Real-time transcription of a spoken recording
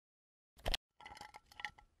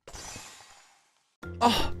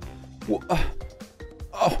Oh,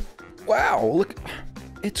 oh, wow, look,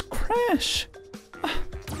 it's Crash.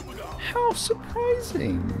 How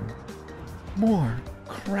surprising. More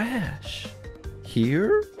Crash.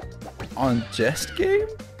 Here? On JestGame?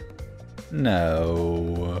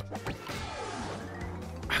 No.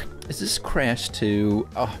 Is this Crash 2?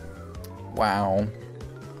 Oh, wow.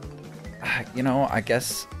 You know, I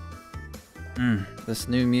guess this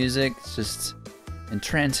new music is just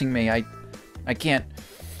entrancing me. I can't.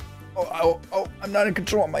 Oh, I'm not in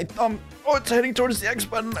control of my thumb. Oh, it's heading towards the X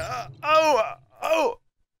button. Oh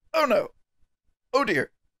no. Oh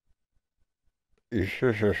dear. I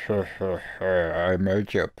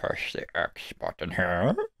made you push the X button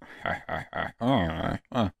here.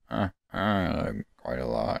 Quite a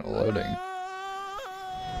lot loading.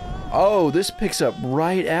 Oh, this picks up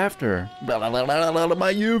right after.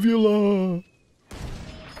 My uvula.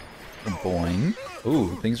 Boing.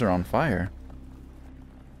 Ooh, things are on fire.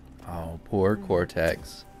 Oh, poor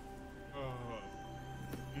Cortex.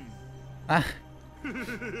 Ah.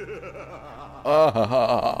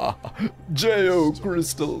 Ah, J.O.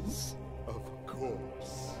 crystals. Of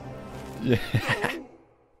course. Yeah.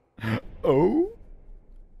 Oh?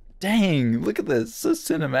 Dang, look at this. So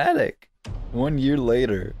cinematic. 1 year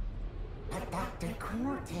later. But Dr.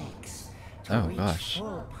 Cortex, to Oh, reach gosh.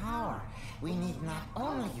 full power, we need not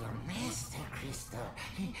only your master crystal,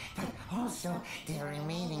 but also the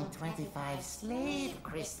remaining 25 slave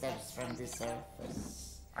crystals from the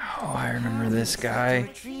surface. Oh, I remember this guy.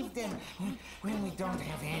 Retrieve them when we don't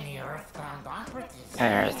have any earthbound operatives.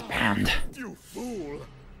 Earthbound. You fool!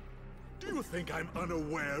 Do you think I'm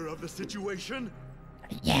unaware of the situation?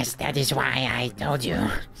 Yes, that is why I told you.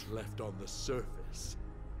 It's left on the surface.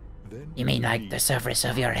 Then You mean like the surface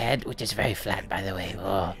of your head, which is very flat, by the way.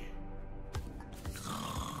 Oh.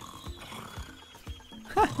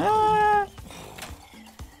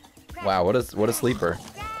 Wow, what a sleeper.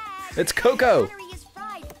 It's Coco. Battery is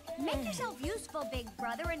fried. Make yourself useful, big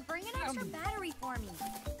brother, and bring an extra battery for me.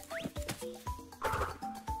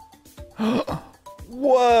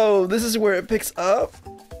 Whoa, this is where it picks up?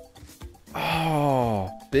 Oh,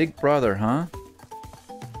 big brother, huh?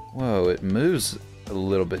 Whoa, it moves a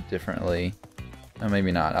little bit differently. Oh,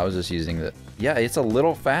 maybe not. I was just using the... Yeah, it's a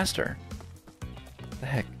little faster. What the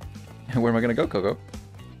heck? Where am I gonna go, Coco?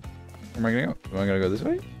 Where am I gonna go? Am I gonna go this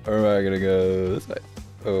way? Or am I gonna go this way?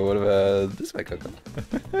 Oh, what about this way, Coco?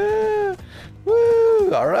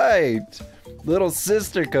 Woo! Alright! Little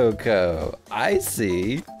sister Coco. I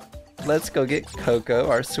see. Let's go get Coco,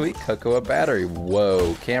 our sweet Coco, a battery.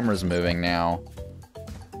 Whoa, camera's moving now.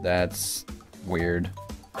 That's weird.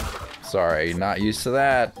 Sorry, not used to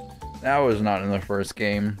that. That was not in the first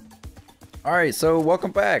game. Alright, so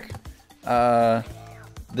welcome back.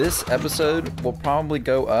 This episode will probably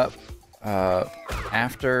go up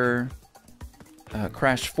after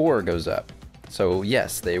Crash 4 goes up. So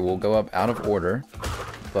yes, they will go up out of order,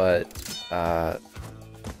 but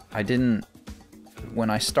I didn't... When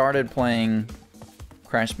I started playing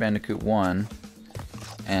Crash Bandicoot 1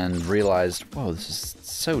 and realized, whoa, this is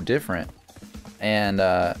so different, and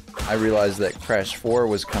I realized that Crash 4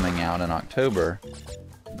 was coming out in October,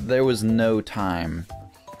 there was no time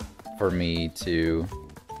for me to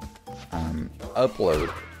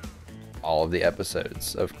upload all of the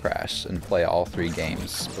episodes of Crash and play all 3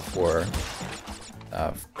 games before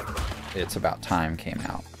It's About Time came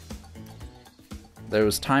out. There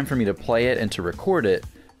was time for me to play it and to record it,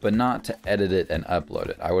 but not to edit it and upload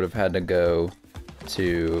it. I would have had to go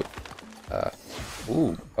to...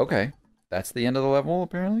 ooh, okay. That's the end of the level,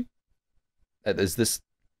 apparently? Is this...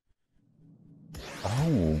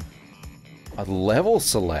 Oh. A level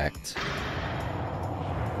select?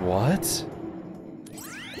 What?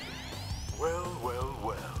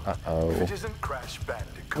 Well. Uh-oh. If it isn't Crash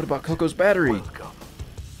Bandicoot. What about Coco's battery? Welcome.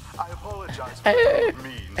 I apologize for the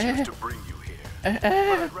means used to bring you here. But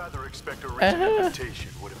I'd rather expect a written invitation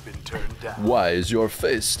would have been turned down. Why is your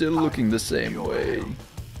face still looking the same way?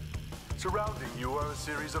 Surrounding you are a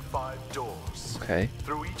series of 5 doors. Okay.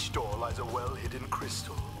 Through each door lies a well-hidden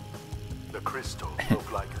crystal. The crystals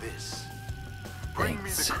look like this. Bring me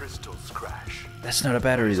Thanks. the crystals, Crash. That's not a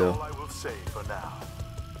battery, That's all though. I will say for now.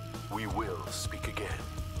 We will speak again.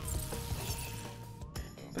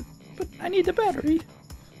 But I need the battery.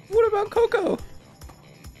 What about Coco?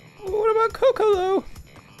 What about Coco, though?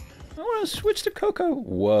 I want to switch to Coco.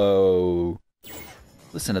 Whoa.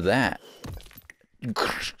 Listen to that.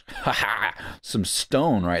 Some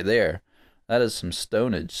stone right there. That is some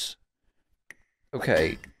stonage.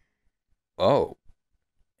 Okay. Oh.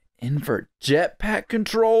 Invert jetpack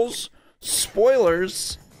controls?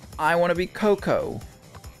 Spoilers. I want to be Coco.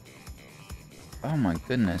 Oh my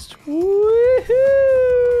goodness. Woohoo!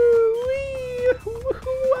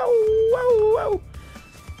 Wow.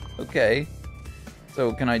 Okay.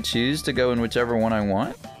 So can I choose to go in whichever one I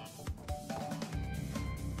want?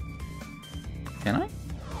 Can I?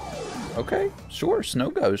 Okay, sure. Snow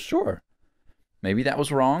goes, sure. Maybe that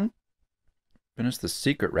was wrong. Finish the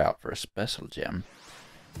secret route for a special gem.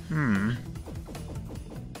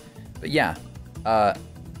 But yeah, I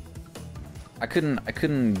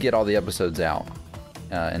couldn't get all the episodes out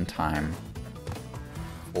in time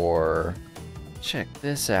for. Check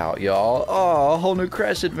this out, y'all. Oh, a whole new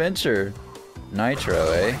Crash adventure.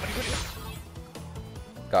 Nitro, eh?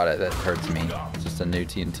 Got it. That hurts me. It's just a new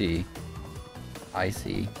TNT. I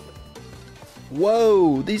see.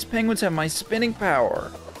 Whoa! These penguins have my spinning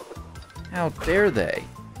power. How dare they?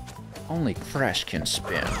 Only Crash can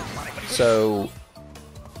spin. So,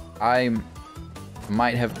 I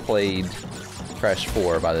might have played Crash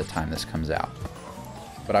 4 by the time this comes out.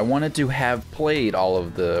 But I wanted to have played all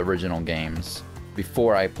of the original games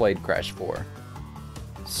before I played Crash 4.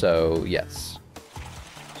 So, yes.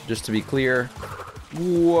 Just to be clear,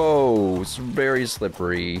 whoa, it's very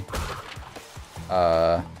slippery.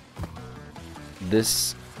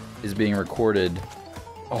 This is being recorded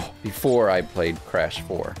before I played Crash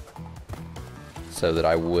 4. So that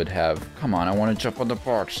I would have, come on, I want to jump on the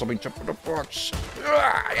box. Let me jump on the box.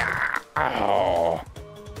 Oh,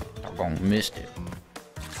 I missed it.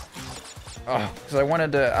 Oh, because I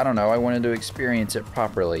wanted to, I don't know, I wanted to experience it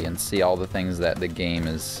properly and see all the things that the game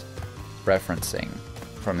is referencing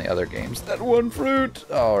from the other games. That one fruit!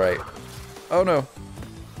 Alright. Oh no.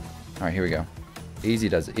 Alright, here we go. Easy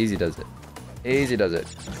does it, easy does it. Easy does it.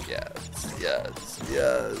 Yes, yes,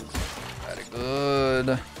 yes. Very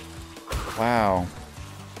good. Wow.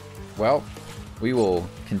 Well, we will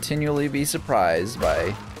continually be surprised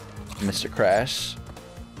by Mr. Crash.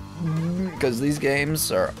 Because these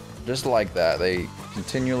games are just like that. They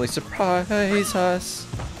continually surprise us.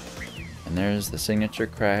 And there's the signature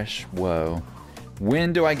Crash. Whoa.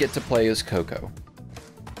 When do I get to play as Coco?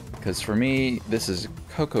 Because for me, this is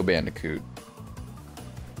Coco Bandicoot.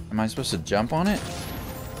 Am I supposed to jump on it?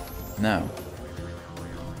 No.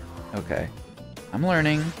 Okay. I'm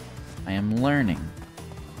learning. I am learning.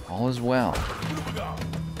 All is well. Got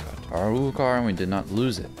our Ulcar and we did not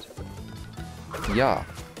lose it. Yeah.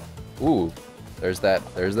 Ooh. There's that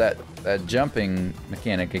jumping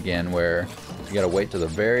mechanic again where you gotta wait to the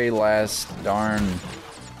very last darn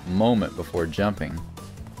moment before jumping.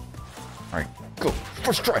 Alright, go.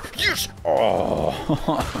 First try. Yes!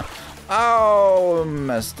 Oh. Oh,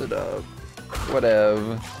 messed it up.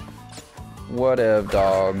 Whatever. Whatever,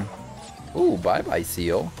 dog. Ooh, bye-bye,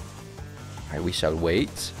 seal. Alright, we shall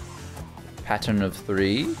wait. Pattern of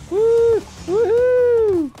 3. Woo!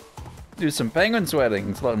 Woohoo! Do some penguin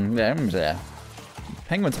sweating.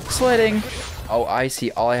 Penguins sledding. Oh, I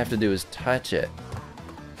see. All I have to do is touch it.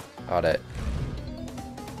 Got it.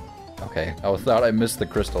 Okay, I thought I missed the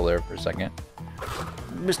crystal there for a second.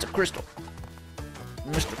 Mr. Crystal.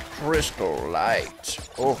 Mr. Crystal Light.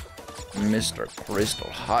 Oh, Mr. Crystal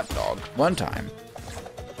Hot Dog. One time,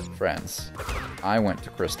 friends, I went to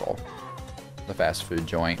Crystal, the fast food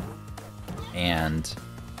joint, and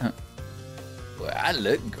well, I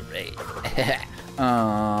look great.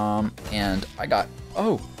 And I got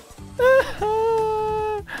funny.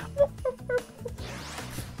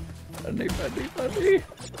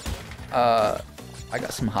 I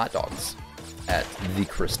got some hot dogs at the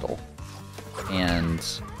Crystal, and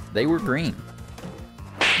they were green.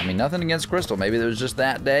 I mean, nothing against Crystal. Maybe it was just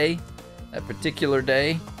that day, that particular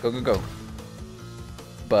day. Go.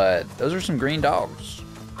 But those are some green dogs,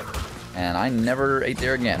 and I never ate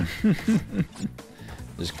there again.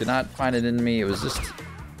 Just could not find it in me. It was just,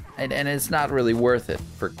 and it's not really worth it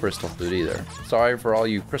for Crystal food either. Sorry for all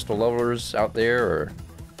you Crystal lovers out there or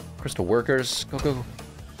Crystal workers. Go.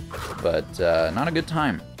 But not a good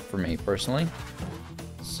time for me personally.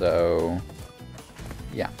 So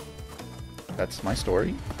yeah, that's my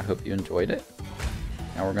story. I hope you enjoyed it.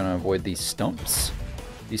 Now we're gonna avoid these stumps.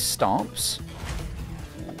 These stomps.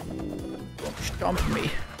 Don't stomp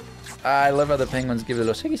me. I love how the penguins give it a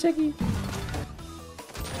little shaky.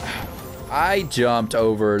 I jumped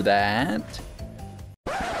over that.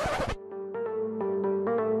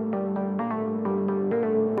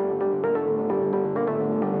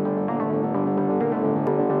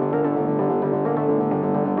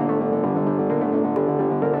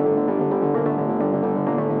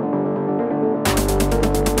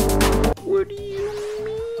 What do you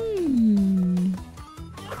mean?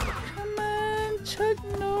 Come on, Chuck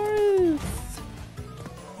Norris.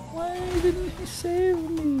 Why didn't he save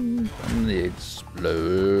me from the explosion?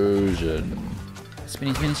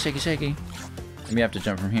 Spinny, spinny, shaky, shaky. Maybe I have to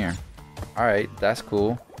jump from here. Alright, that's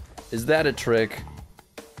cool. Is that a trick?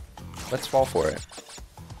 Let's fall for it.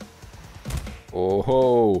 Oh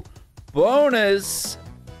ho! Bonus!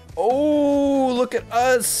 Oh, look at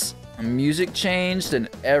us! Music changed and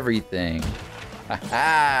everything. Ha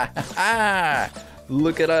ha ha ha!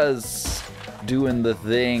 Look at us doing the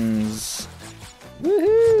things.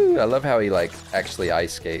 Woohoo! I love how he like actually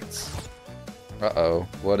ice skates. Uh-oh,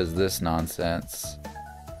 what is this nonsense?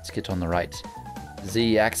 Let's get on the right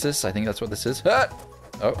Z-axis. I think that's what this is. Hut!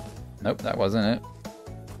 Oh, nope, that wasn't it.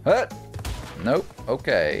 Hut! Nope.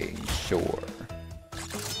 Okay, sure.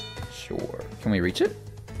 Sure. Can we reach it?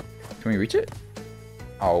 Can we reach it?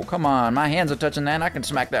 Oh, come on. My hands are touching that and I can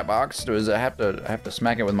smack that box. Does I have to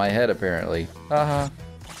smack it with my head apparently. Haha.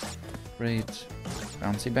 Great.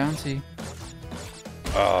 Bouncy, bouncy.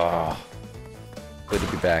 Oh. Good to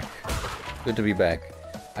be back. Good to be back.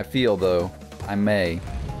 I feel though, I may,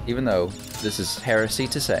 even though this is heresy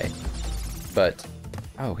to say, but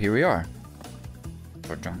oh, here we are.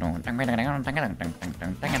 Go,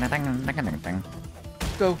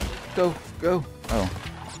 go, go. Oh,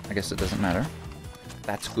 I guess it doesn't matter.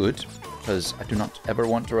 That's good, because I do not ever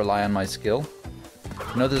want to rely on my skill.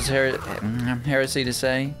 I know this is heresy to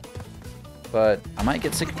say, but I might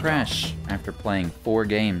get sick of Crash after playing 4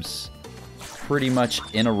 games pretty much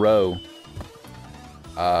in a row.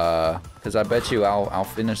 Because I bet you I'll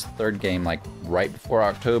finish the 3rd game like right before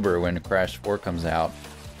October when Crash 4 comes out.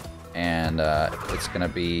 And it's gonna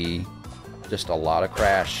be just a lot of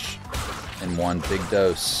Crash in one big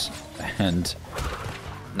dose. And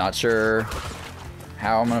not sure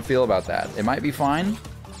how I'm gonna feel about that. It might be fine.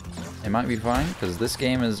 It might be fine, because this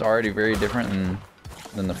game is already very different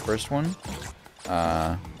than the first one.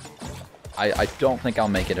 I don't think I'll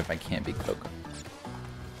make it if I can't beat Coco.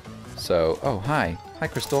 So, oh, hi. Hi,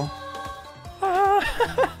 Crystal.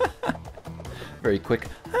 Very quick.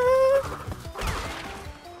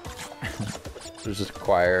 There's just a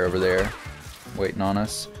choir over there waiting on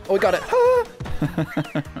us. Oh, we got it.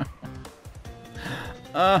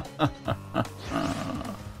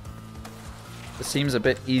 This seems a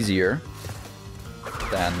bit easier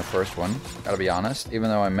than the first one, gotta be honest, even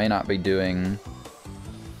though I may not be doing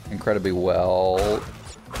incredibly well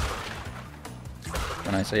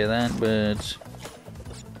when I say that, but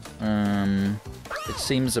it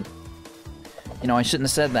seems a, you know, I shouldn't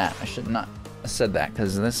have said that. I should not have said that,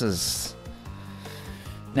 because this is,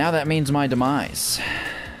 now that means my demise.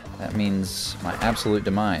 That means my absolute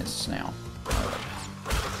demise now.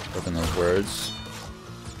 Open those words.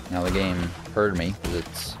 Now the game heard me, because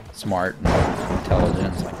it's smart and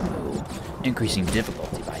intelligent. It's like, oh, increasing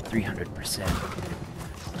difficulty by 300%.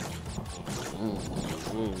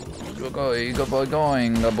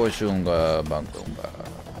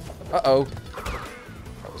 Uh-oh.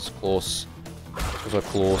 That was close. That was a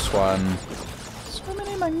close one. So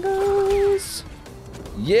many mangoes.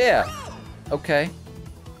 Yeah! Okay.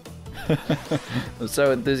 I'm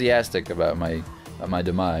so enthusiastic about my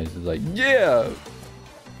demise. It's like, yeah!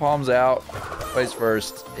 Palms out, face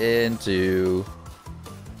first, into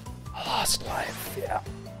lost life. Yeah.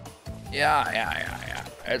 Yeah.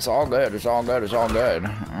 It's all good. It's all good. It's all good.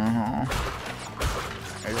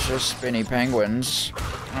 It's just spinny penguins.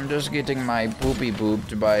 I'm just getting my poopy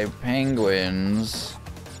booped by penguins.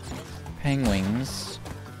 Penguins.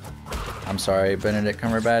 I'm sorry, Benedict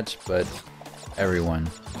Cumberbatch, but everyone,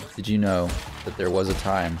 did you know that there was a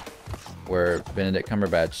time where Benedict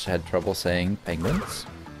Cumberbatch had trouble saying penguins?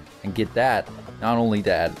 And get that, not only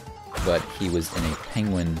that, but he was in a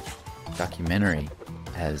penguin documentary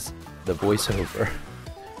as the voiceover.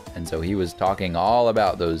 And so he was talking all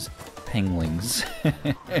about those penguins.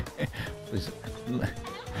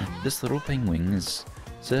 This little penguin is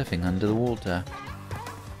surfing under the water.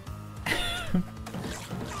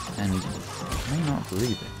 And you may not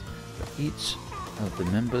believe it, but each of the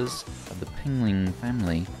members of the penguin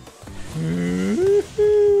family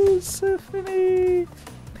so funny.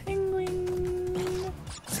 Penguin.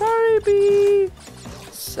 Sorry, Bee.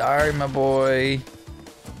 Sorry, my boy.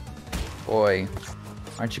 Boy,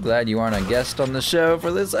 aren't you glad you aren't a guest on the show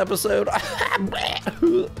for this episode?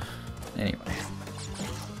 Anyway.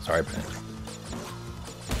 Sorry, Ben.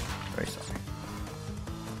 Very sorry.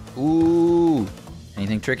 Ooh.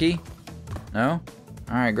 Anything tricky? No?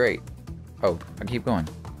 Alright, great. Oh, I keep going.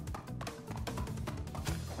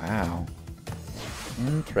 Wow.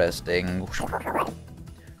 Interesting.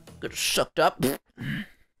 Get sucked up.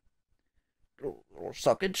 Little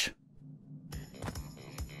suckage.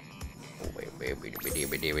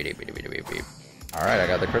 Alright, I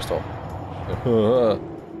got the crystal.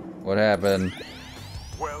 What happened?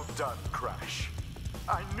 Well done, Crash.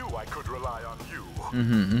 I knew I could rely on you.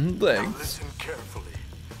 Mm-hmm, Now thanks. listen carefully.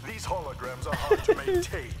 These holograms are hard to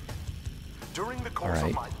maintain. During the course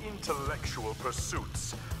of my intellectual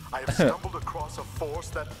pursuits, I have stumbled across a force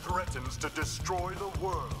that threatens to destroy the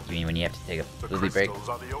world. You mean when you have to take a The movie break? crystals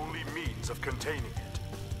are the only means of containing it.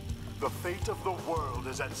 The fate of the world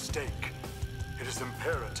is at stake. It is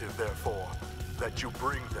imperative, therefore, that you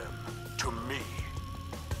bring them to me.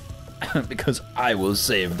 Because I will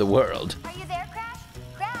save the world. Are you there, Crash?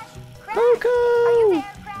 Crash? Crash? Coco! Are you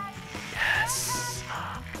there, Crash? Yes.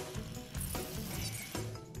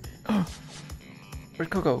 Where's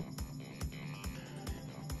Coco?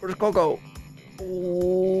 Where's Coco?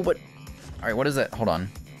 Oh, but... Alright, what is that? Hold on.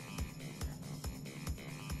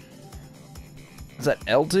 Is that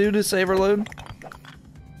L2 to save or load?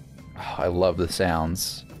 Oh, I love the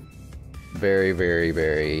sounds. Very, very,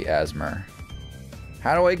 very Asmer.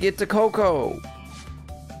 How do I get to Coco?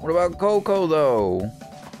 What about Coco, though?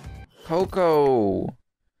 Coco.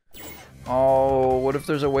 Oh, what if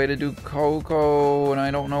there's a way to do Coco and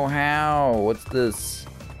I don't know how? What's this?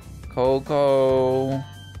 Coco.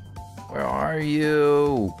 Where are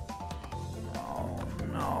you? Oh,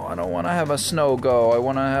 no, I don't want to have a snow go. I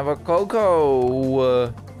want to have a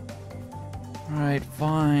Coco. Alright,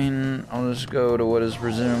 fine. I'll just go to what is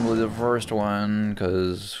presumably the first one,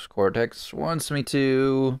 because Cortex wants me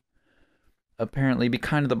to. Apparently, be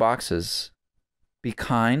kind to the boxes. Be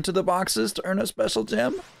kind to the boxes to earn a special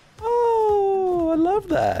gem? Oh, I love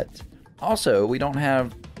that. Also, we don't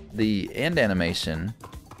have the end animation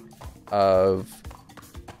of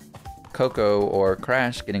Coco or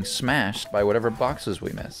Crash getting smashed by whatever boxes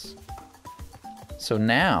we miss. So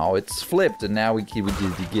now it's flipped, and now we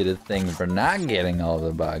get a thing for not getting all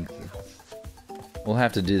the boxes. We'll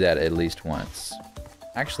have to do that at least once.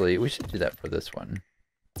 Actually, we should do that for this one.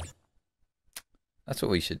 That's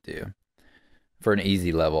what we should do. For an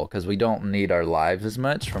easy level, because we don't need our lives as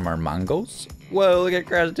much from our Mongols. Whoa, look at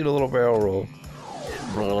Crash do a little barrel roll.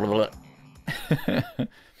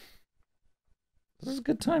 This is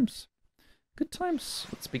good times. Good times.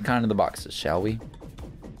 Let's be kind to the boxes, shall we?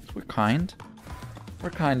 We're kind. We're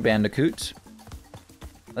kind, Bandicoot.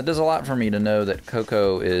 That does a lot for me to know that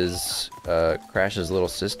Coco is Crash's little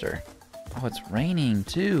sister. Oh, it's raining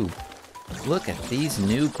too. Look at these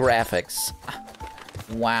new graphics.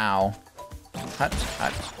 Wow. Hut,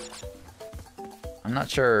 hut. I'm not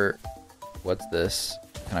sure. What's this?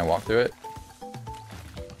 Can I walk through it?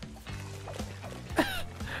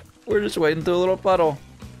 We're just wading through a little puddle.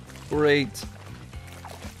 Great.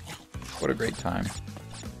 What a great time.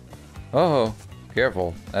 Oh.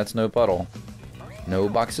 Careful, that's no puddle. No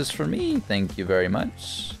boxes for me, thank you very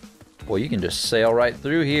much. Boy, you can just sail right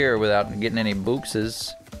through here without getting any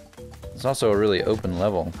bookses. It's also a really open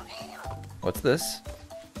level. What's this?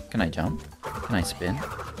 Can I jump? Can I spin?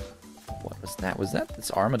 What was that? Was that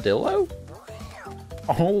this armadillo?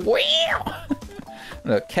 Oh, wow!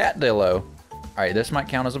 The catdillo. Alright, this might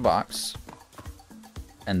count as a box.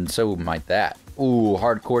 And so might that. Ooh,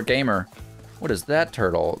 hardcore gamer. What is that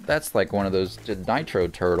turtle? That's like one of those nitro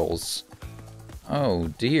turtles. Oh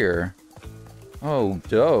dear. Oh,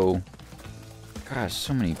 doe. Gosh,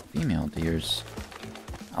 so many female deers.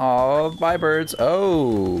 Oh, bye birds.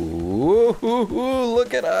 Oh, woo-hoo-hoo,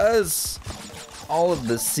 look at us. All of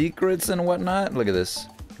the secrets and whatnot. Look at this.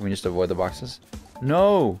 Can we just avoid the boxes?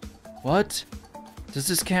 No. What? Does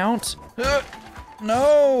this count?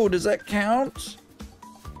 No, does that count?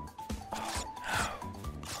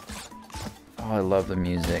 Oh, I love the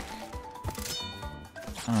music.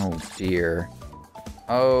 Oh, dear.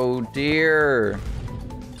 Oh, dear.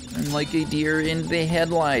 I'm like a deer in the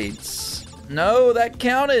headlights. No, that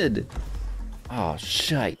counted. Oh,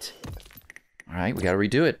 shite. All right, we gotta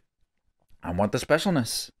redo it. I want the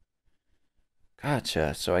specialness.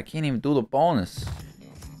 Gotcha, so I can't even do the bonus.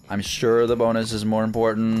 I'm sure the bonus is more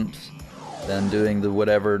important than doing the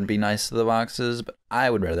whatever and be nice to the boxes, but I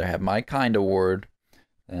would rather have my kind award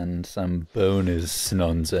than some bonus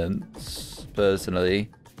nonsense, personally.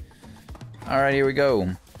 Alright, here we go.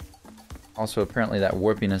 Also, apparently that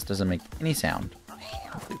warpiness doesn't make any sound.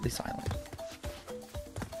 Completely silent.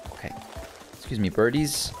 Okay. Excuse me,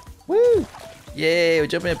 birdies. Woo! Yay, we're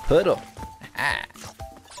jumping in a puddle.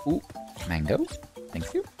 Ooh, mango.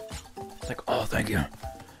 Thank you. It's like, oh, thank you.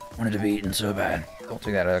 Wanted to be eaten so bad. Don't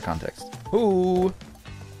take that out of context. Ooh!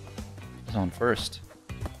 Who's on first?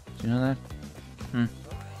 Do you know that?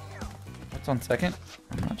 What's on second?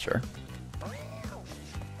 I'm not sure.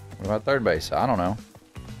 What about third base? I don't know.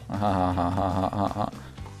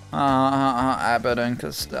 Abbott and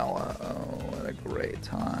Costello. Oh, what a great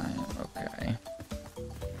time. Okay.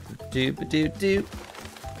 Do-ba-do-do.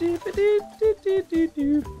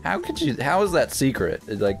 How could you? How is that secret?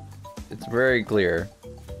 It's like, it's very clear.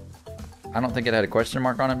 I don't think it had a question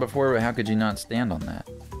mark on it before, but how could you not stand on that?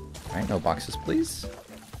 All right, no boxes, please.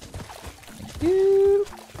 Thank you.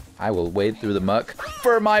 I will wade through the muck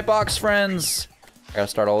for my box friends. I gotta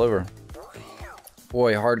start all over.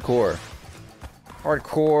 Boy, hardcore.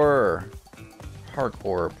 Hardcore.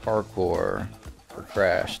 Hardcore parkour for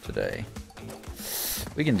Crash today.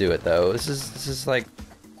 We can do it though. This is like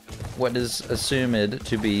what is assumed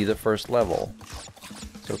to be the first level.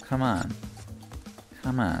 So come on.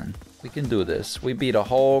 Come on. We can do this. We beat a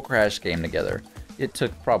whole Crash game together. It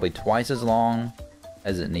took probably twice as long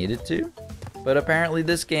as it needed to. But apparently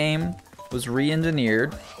this game was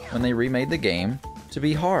re-engineered when they remade the game to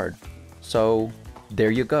be hard. So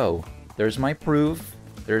there you go. There's my proof.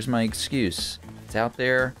 There's my excuse. It's out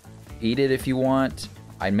there. Eat it if you want.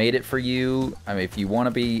 I made it for you. I mean, if you want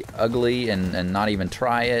to be ugly and not even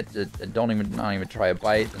try it, not even try a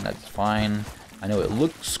bite, then that's fine. I know it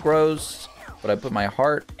looks gross, but I put my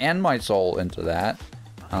heart and my soul into that.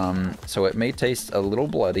 So it may taste a little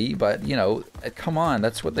bloody, but you know, come on,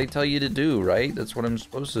 that's what they tell you to do, right? That's what I'm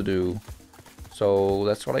supposed to do. So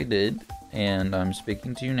that's what I did, and I'm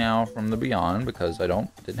speaking to you now from the beyond because I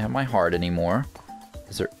didn't have my heart anymore.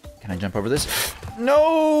 Can I jump over this?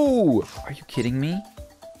 No! Are you kidding me?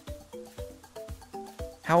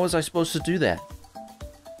 How was I supposed to do that?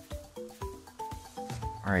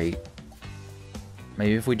 Alright.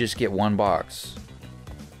 Maybe if we just get one box.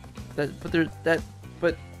 But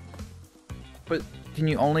can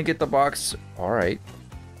you only get the box? Alright.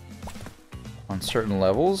 On certain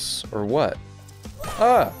levels? Or what?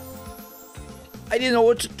 Ah! I didn't know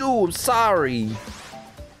what to do, I'm sorry!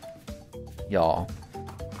 Y'all.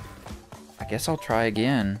 I guess I'll try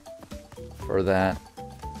again for that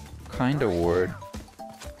kind of word.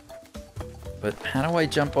 But how do I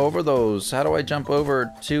jump over those? How do I jump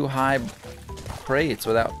over 2 high crates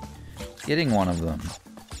without getting one of them?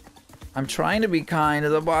 I'm trying to be kind to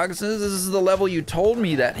the boxes. This is the level you told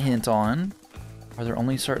me that hint on. Are there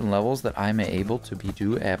only certain levels that I'm able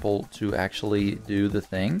to actually do the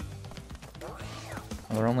thing?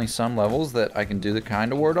 Are there only some levels that I can do the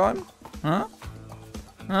kind of word on? Huh?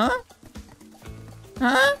 Huh?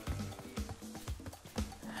 Huh?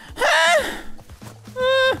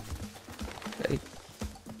 Huh? Okay.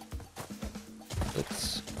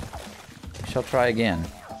 We shall try again.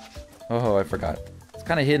 Oh, I forgot. It's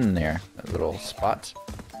kind of hidden there, that little spot.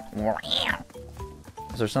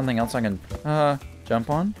 Is there something else I can jump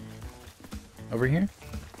on? Over here?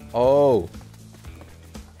 Oh.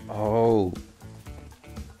 Oh.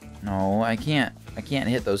 No, I can't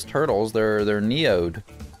hit those turtles. They're neoed.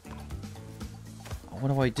 What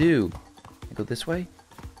do I do? I go this way?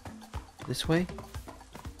 This way?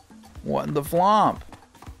 What in the flomp?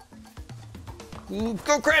 Ooh,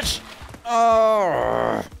 go Crash!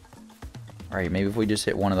 Oh! Alright, maybe if we just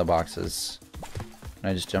hit one of the boxes. Can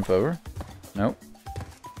I just jump over? Nope.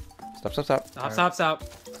 Stop, stop, stop. Stop, stop, stop.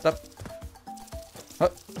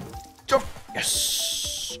 Stop. Jump!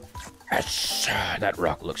 Yes! Yes! That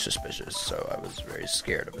rock looks suspicious, so I was very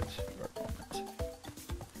scared of it for a moment.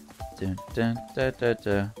 Dun, dun, dun, dun,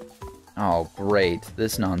 dun. Oh, great.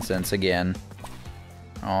 This nonsense again.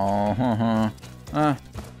 Oh,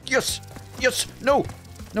 yes! Yes! No!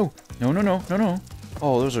 No! No, no, no, no, no.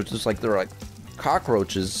 Oh, those are just like, they're like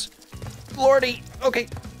cockroaches. Lordy! Okay.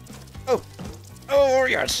 Oh. Oh,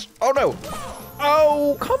 yes. Oh, no.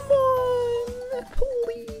 Oh, come on.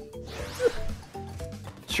 Please.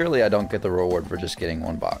 Surely I don't get the reward for just getting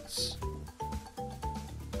one box.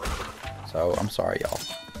 So, I'm sorry, y'all.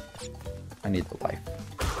 I need the life.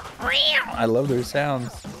 I love their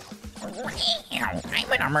sounds.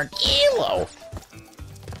 I'm an armadillo.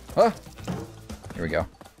 Huh? Here we go.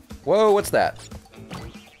 Whoa, what's that?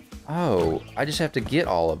 Oh, I just have to get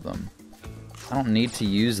all of them. I don't need to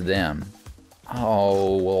use them.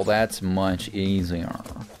 Oh, well, that's much easier.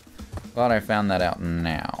 Glad I found that out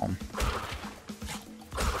now.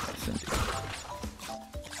 Yes, indeed.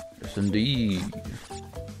 Yes, indeed.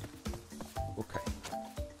 Okay.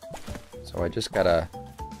 So I just gotta...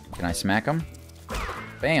 Can I smack them?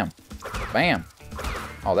 Bam! Bam!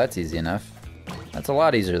 Oh, that's easy enough. That's a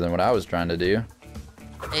lot easier than what I was trying to do.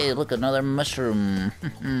 Hey, look, another mushroom.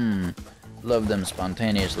 Love them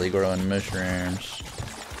spontaneously growing mushrooms.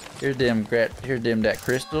 Here's them that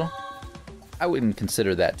crystal. I wouldn't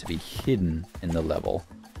consider that to be hidden in the level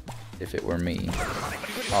if it were me.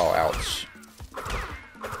 Oh, ouch.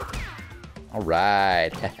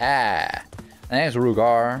 Alright, haha. Thanks,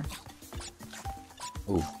 Rugar.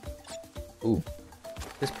 Ooh. Ooh.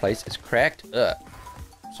 This place is cracked up.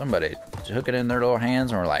 Somebody took it in their little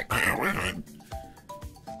hands and were like... And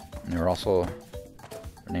they were also...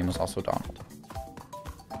 Their name was also Donald.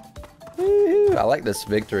 Woo-hoo. I like this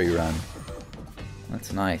victory run.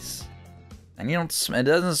 That's nice. And you don't... It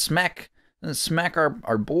doesn't smack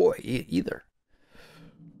our boy either.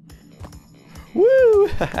 Woo!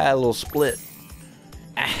 A little split.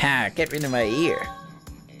 Aha, get rid of my ear.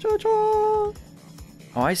 Cha-cha! Oh,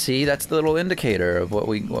 I see. That's the little indicator of what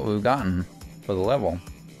we've gotten for the level.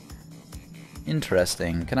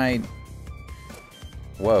 Interesting. Can I...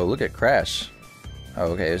 Whoa, look at Crash.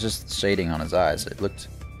 Oh, okay. It's just shading on his eyes. It looked...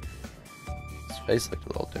 His face looked a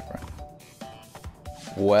little different.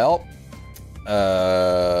 Well...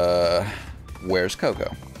 Where's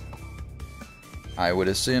Coco? I would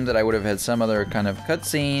assume that I would have had some other kind of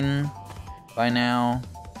cutscene by now.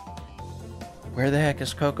 Where the heck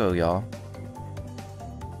is Coco, y'all?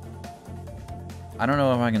 I don't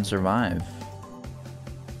know if I can survive.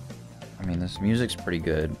 I mean, this music's pretty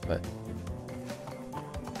good, but...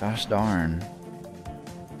 Gosh darn.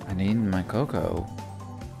 I need my Coco.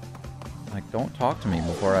 Like, don't talk to me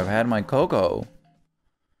before I've had my Coco.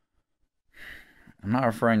 I'm not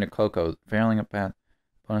referring to Coco. Failing a path,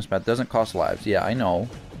 bonus path doesn't cost lives. Yeah, I know.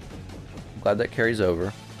 I'm glad that carries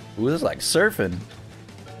over. Ooh, this is like surfing.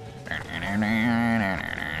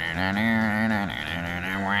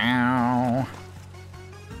 Wow.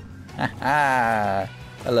 Haha.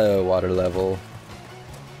 Hello, water level.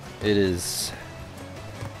 It is,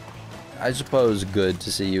 I suppose, good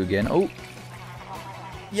to see you again. Oh!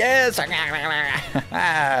 Yes!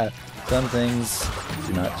 Some things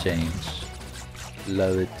do not change.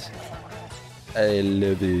 Love it. I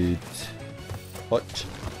love it. Hot.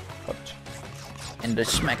 Hot. And I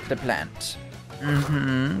smack the plant.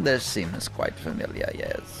 This seems quite familiar,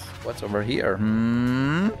 yes. What's over here?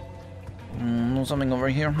 Something over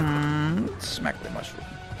here? Smack the mushroom.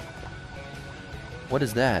 What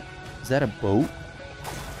is that? Is that a boat?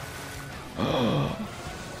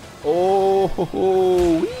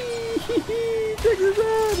 Oh! Check this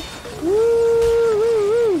out!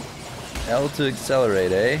 Woo! L to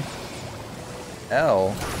accelerate, eh?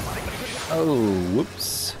 L. Oh,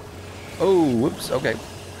 whoops. Oh, whoops. Okay.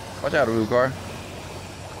 Watch out, Car.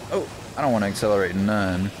 Oh, I don't want to accelerate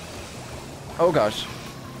none. Oh, gosh.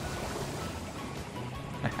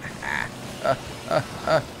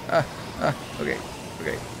 Okay.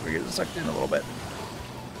 Okay. We're getting sucked in a little bit.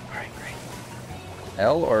 Alright, great.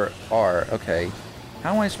 L or R? Okay.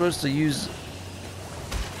 How am I supposed to use...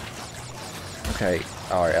 Okay.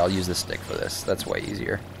 Alright, I'll use the stick for this. That's way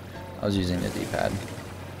easier. I was using the D-pad.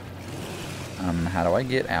 How do I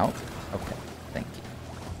get out? Okay, thank you.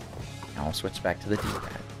 Now I'll switch back to the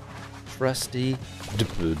D-pad. Trusty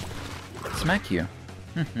D-pad. Smack you.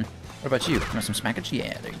 What about you? Want some smackage?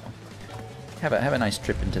 Yeah, there you go. Have a nice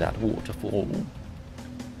trip into that waterfall.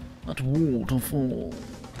 That waterfall.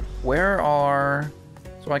 Where are...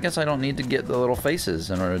 So I guess I don't need to get the little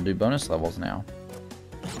faces in order to do bonus levels now.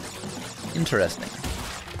 Interesting.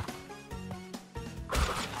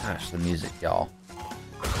 Gosh, the music, y'all.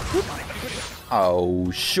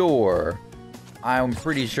 Oh, sure. I'm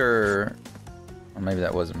pretty sure... Well, maybe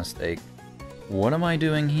that was a mistake. What am I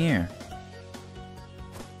doing here?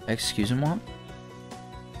 Excuse me, what?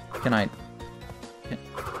 Can I...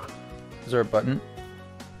 Is there a button?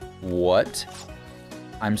 What?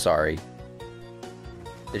 I'm sorry.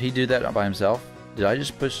 Did he do that by himself? Did I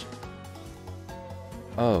just push...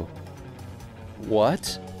 Oh.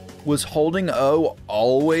 What? Was holding O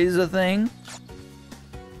always a thing?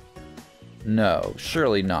 No,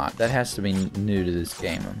 surely not. That has to be new to this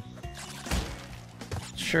game.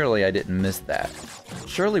 Surely I didn't miss that.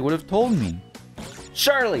 Shirley would have told me.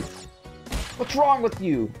 Shirley! What's wrong with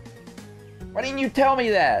you? Why didn't you tell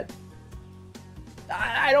me that?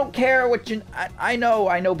 I don't care what you... I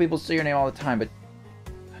know people say your name all the time, but...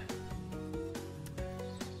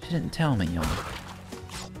 She didn't tell me, y'all.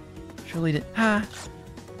 Shirley didn't... Ha!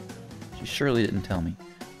 She surely didn't tell me.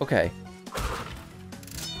 Okay.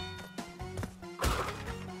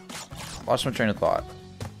 Lost my train of thought.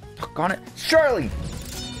 Doggone it. Shirley!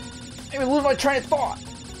 I made me lose my train of thought!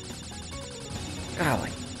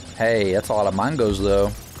 Golly. Hey, that's a lot of mangos,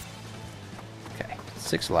 though. Okay,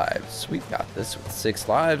 6 lives. We've got this with 6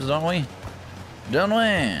 lives, don't we? Don't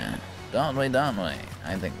we? Don't we, don't we?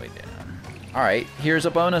 I think we do. Alright, here's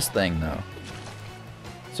a bonus thing, though.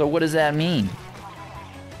 So what does that mean?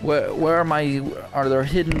 Where are my... Are there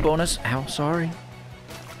hidden bonus... Ow, sorry.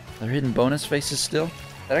 Are there hidden bonus faces still?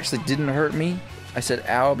 That actually didn't hurt me. I said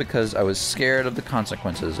ow because I was scared of the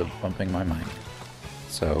consequences of bumping my mic.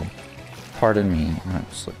 So, pardon me. I'm going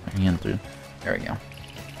to slip my hand through. There we go.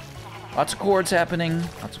 Lots of chords happening.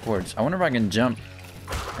 Lots of chords. I wonder if I can jump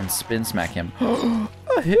and spin smack him.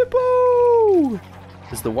 A hippo!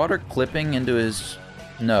 Is the water clipping into his...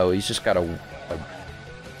 No, he's just got a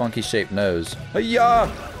funky shaped nose.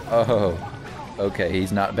 Hi-ya! Oh, okay,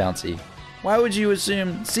 he's not bouncy. Why would you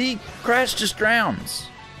assume... See, Crash just drowns.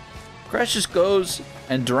 Crash just goes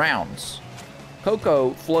and drowns. Coco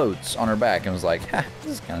floats on her back and was like, ha,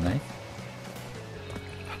 this is kind of nice.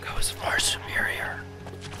 Coco is far superior.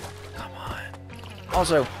 Come on.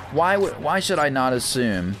 Also, why should I not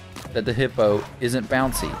assume that the hippo isn't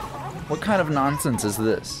bouncy? What kind of nonsense is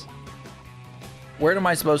this? How am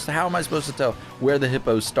I supposed to tell where the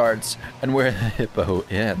hippo starts and where the hippo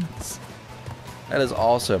ends? That is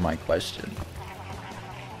also my question.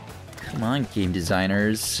 Come on, game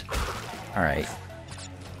designers. All right,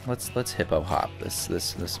 let's hippo hop this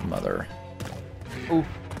mother. Ooh.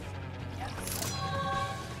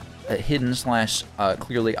 A hidden /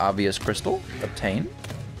 clearly obvious crystal obtained,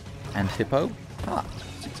 and hippo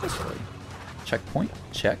hopped successfully. Checkpoint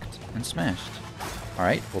checked and smashed. All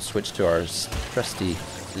right, we'll switch to our trusty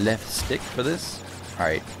left stick for this. All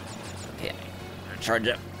right, yeah, charge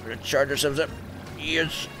up. We're gonna charge ourselves up.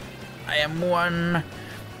 Yes, I am one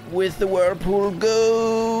with the whirlpool.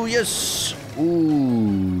 Go, yes.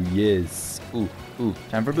 Ooh, yes. Ooh,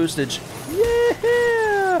 time for boostage.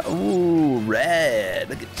 Yeah. Ooh, red.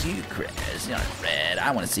 Look at you, Chris. You're not red.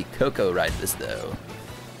 I want to see Coco ride this though.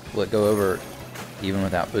 Will it go over even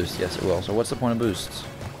without boost? Yes, it will. So what's the point of boosts?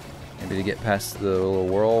 Maybe to get past the little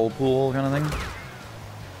whirlpool kind of thing?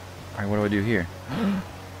 Alright, what do I do here?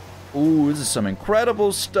 Ooh, this is some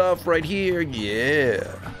incredible stuff right here. Yeah.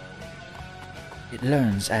 It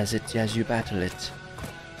learns as you battle it.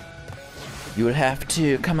 You will have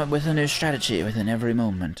to come up with a new strategy within every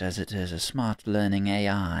moment, as it is a smart learning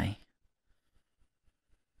AI.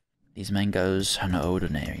 These mangoes are no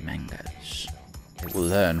ordinary mangoes. It will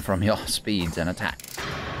learn from your speeds and attacks.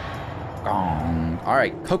 Gong.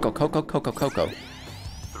 Alright, Coco. 3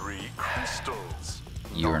 crystals.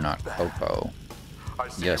 You're not Coco. I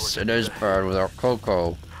see Yes, you it is bad without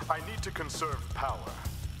Coco. I need to conserve power.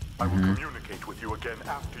 I will communicate with you again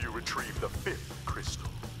after you retrieve the 5th crystal.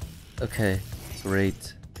 Okay,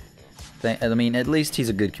 great. I mean, at least he's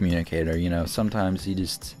a good communicator, you know. Sometimes he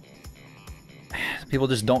just... People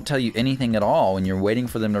just don't tell you anything at all when you're waiting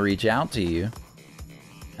for them to reach out to you.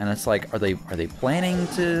 And it's like, are they planning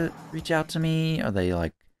to reach out to me? Are they,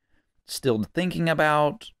 like, still thinking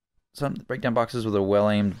about some breakdown boxes with a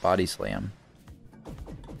well-aimed body slam?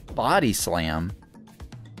 Body slam?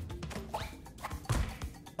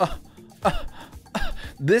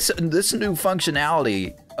 This new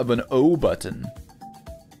functionality of an O button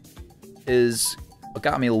is what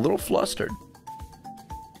got me a little flustered.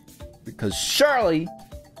 Because Charlie,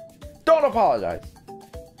 don't apologize.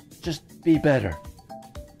 Just be better.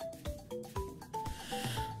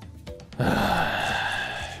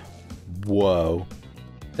 Whoa.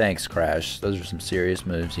 Thanks, Crash. Those are some serious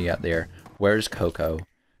moves you got there. Where's Coco?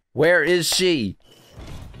 Where is she?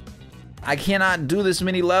 I cannot do this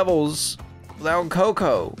many levels without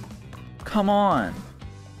Coco. Come on.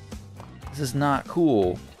 This is not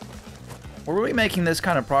cool. Were we making this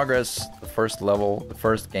kind of progress the first level, the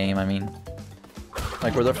first game, I mean?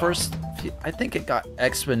 Like, were the first... I think it got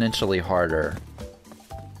exponentially harder.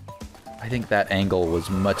 I think that angle was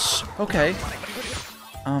much... Okay.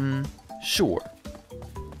 Sure.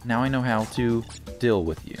 Now I know how to deal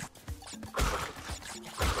with you.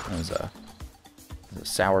 There's a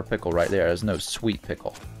sour pickle right there. There's no sweet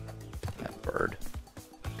pickle. That bird.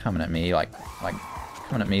 Coming at me like,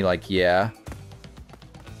 yeah.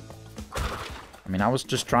 I mean, I was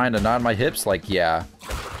just trying to nod my hips like, yeah.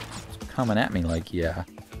 It's coming at me like, yeah.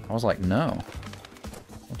 I was like, no.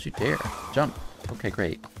 Don't you dare. Jump. Okay,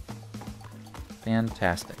 great.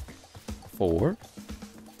 Fantastic. 4,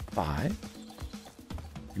 5.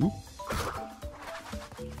 Oop.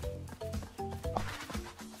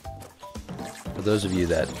 For those of you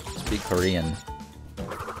that speak Korean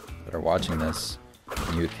that are watching this,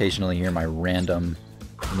 and you occasionally hear my random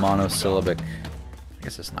monosyllabic, I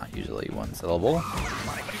guess it's not usually one syllable.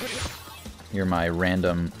 Hear my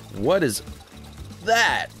random, what is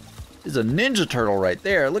that? Is a Ninja Turtle right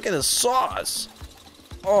there. Look at the sauce.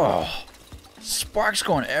 Oh, sparks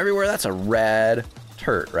going everywhere. That's a rad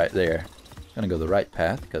turret right there. Gonna go the right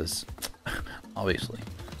path because obviously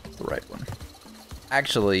it's the right one.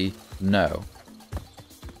 Actually, no.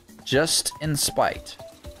 Just in spite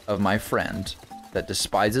of my friend that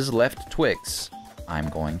despises left Twix, I'm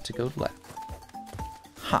going to go left.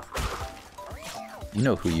 Ha. You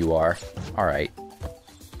know who you are. Alright.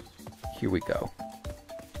 Here we go.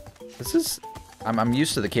 This is I'm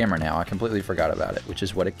used to the camera now. I completely forgot about it, which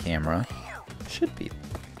is what a camera should be.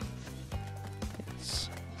 It's...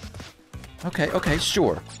 Okay, okay,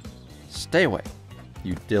 sure. Stay away,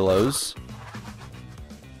 you dillos.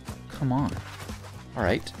 Come on.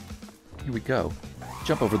 Alright, here we go.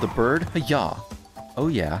 Jump over the bird. Hi-ya. Oh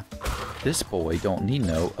yeah, this boy don't need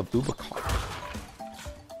no Abubakar.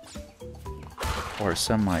 Or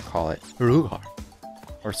some might call it Rugar.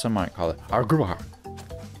 Or some might call it Arguar.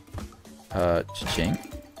 Cha-ching.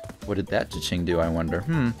 What did that cha-ching do, I wonder?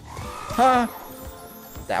 Huh.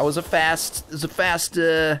 That was a fast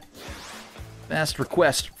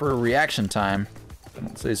request for a reaction time. I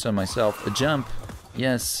don't say so myself. A jump.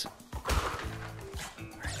 Yes.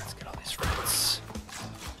 Alright, let's get all these fruits.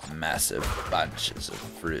 Massive bunches of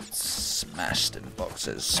fruits. Smashed in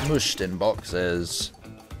boxes. Smooshed in boxes.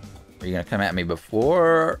 Are you gonna come at me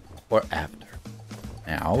before or after?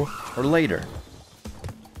 Now or later?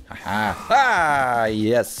 Haha. Ah,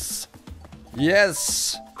 yes.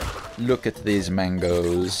 Yes. Look at these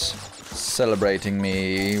mangoes. Celebrating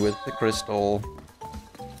me with the crystal.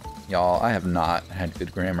 Y'all, I have not had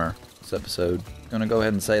good grammar this episode. Gonna go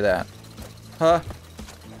ahead and say that. Huh?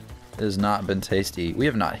 It has not been tasty. We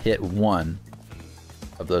have not hit one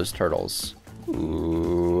of those turtles.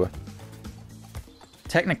 Ooh.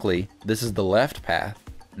 Technically, this is the left path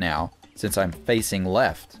now, since I'm facing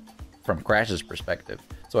left from Crash's perspective.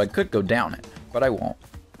 So I could go down it, but I won't,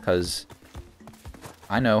 because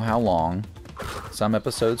I know how long some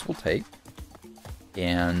episodes will take,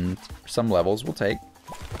 and some levels will take,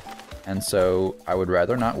 and so I would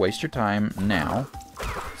rather not waste your time now,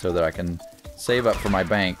 so that I can save up for my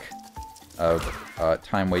bank of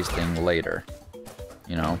time wasting later.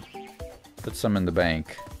 You know, put some in the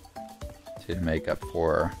bank to make up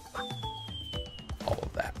for all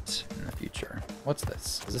of that in the future. What's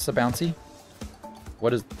this? Is this a bouncy?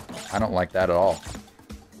 What is... I don't like that at all.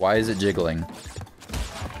 Why is it jiggling?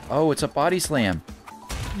 Oh, it's a body slam.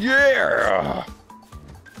 Yeah!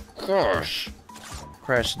 Gosh.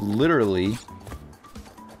 Crash literally...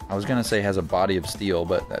 I was gonna say has a body of steel,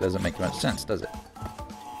 but that doesn't make much sense, does it?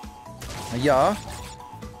 Yeah.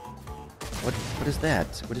 What is that?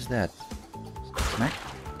 What is that? Smack?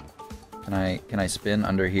 Can I spin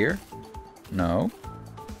under here? No.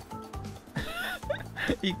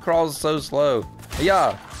 He crawls so slow.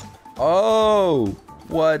 Yeah. Oh,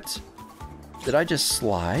 what? Did I just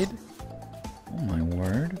slide? Oh my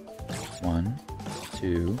word. 1,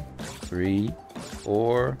 2, 3,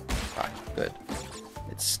 4, 5. Good.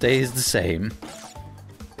 It stays the same.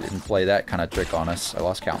 It didn't play that kind of trick on us. I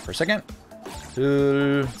lost count for a second.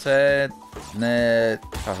 2, set, net.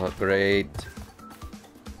 Oh, great.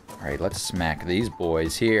 Alright, let's smack these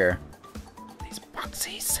boys here. These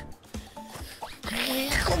boxies.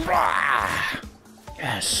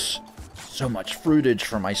 Yes. So much fruitage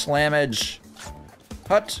for my slammage.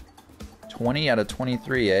 Hut. 20 out of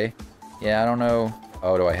 23, eh? Yeah, I don't know.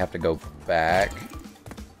 Oh, do I have to go back?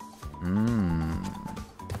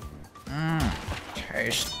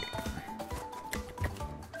 Tasty.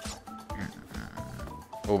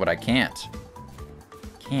 Oh, but I can't.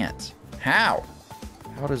 Can't. How?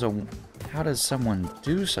 How does someone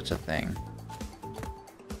do such a thing?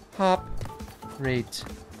 Hop. Great.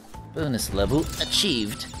 Bonus level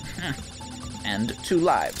achieved. And 2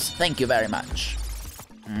 lives. Thank you very much.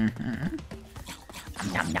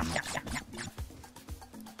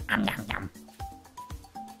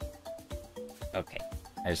 Okay.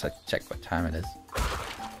 I just like to check what time it is.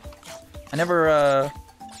 I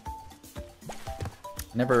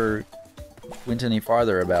never went any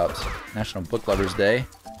farther about National Book Lovers Day.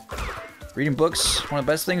 Reading books, one of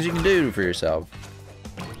the best things you can do for yourself.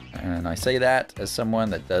 And I say that as someone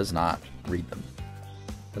that does not read them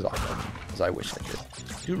as often as I wish I could.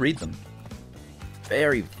 Do read them.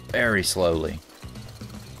 Very, very slowly.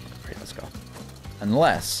 Alright, let's go.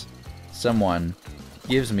 Unless someone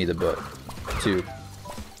gives me the book, too,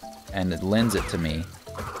 and it lends it to me,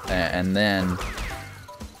 and then...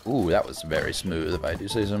 Ooh, that was very smooth, if I do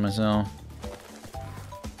say so myself.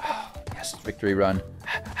 Oh, yes, victory run.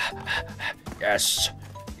 Yes,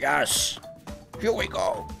 yes. Here we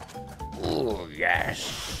go. Ooh,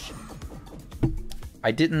 yes.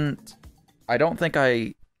 I think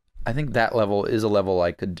that level is a level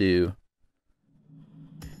I could do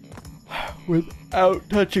without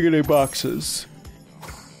touching any boxes.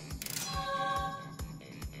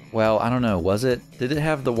 Well, I don't know. Did it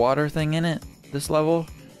have the water thing in it, this level?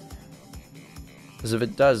 Because if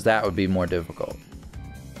it does, that would be more difficult.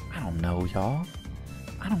 I don't know, y'all.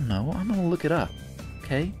 I don't know. I'm gonna look it up,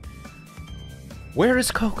 okay? Where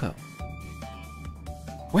is Coco?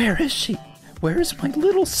 Where is she? Where is my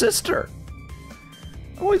little sister?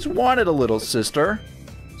 Always wanted a little sister.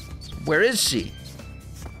 Where is she?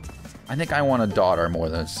 I think I want a daughter more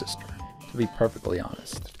than a sister, to be perfectly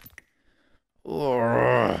honest.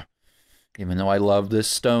 Ugh. Even though I love this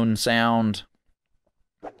stone sound,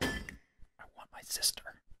 I want my sister.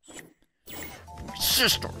 My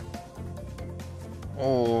sister!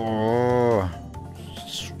 Oh,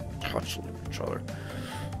 touch each other.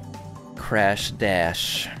 Crash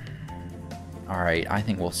Dash. Alright, I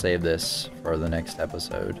think we'll save this for the next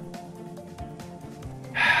episode.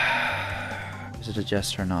 Is it a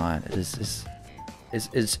jest or not? Is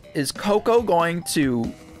Coco going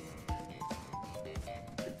to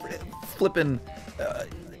flippin'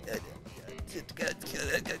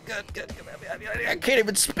 I can't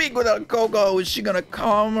even speak without Coco. Is she gonna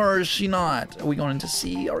come or is she not? Are we going to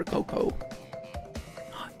see our Coco?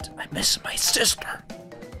 Not. I miss my sister.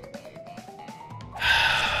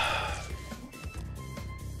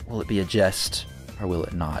 Will it be a jest or will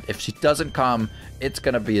it not? If she doesn't come, it's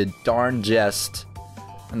gonna be a darn jest.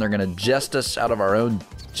 And they're gonna jest us out of our own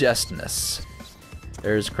jestness.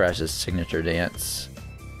 There's Crash's signature dance.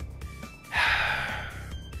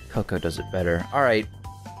 Coco does it better. Alright.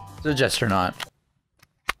 Is it a jest or not?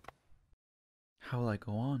 How will I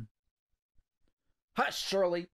go on? Hush, Shirley!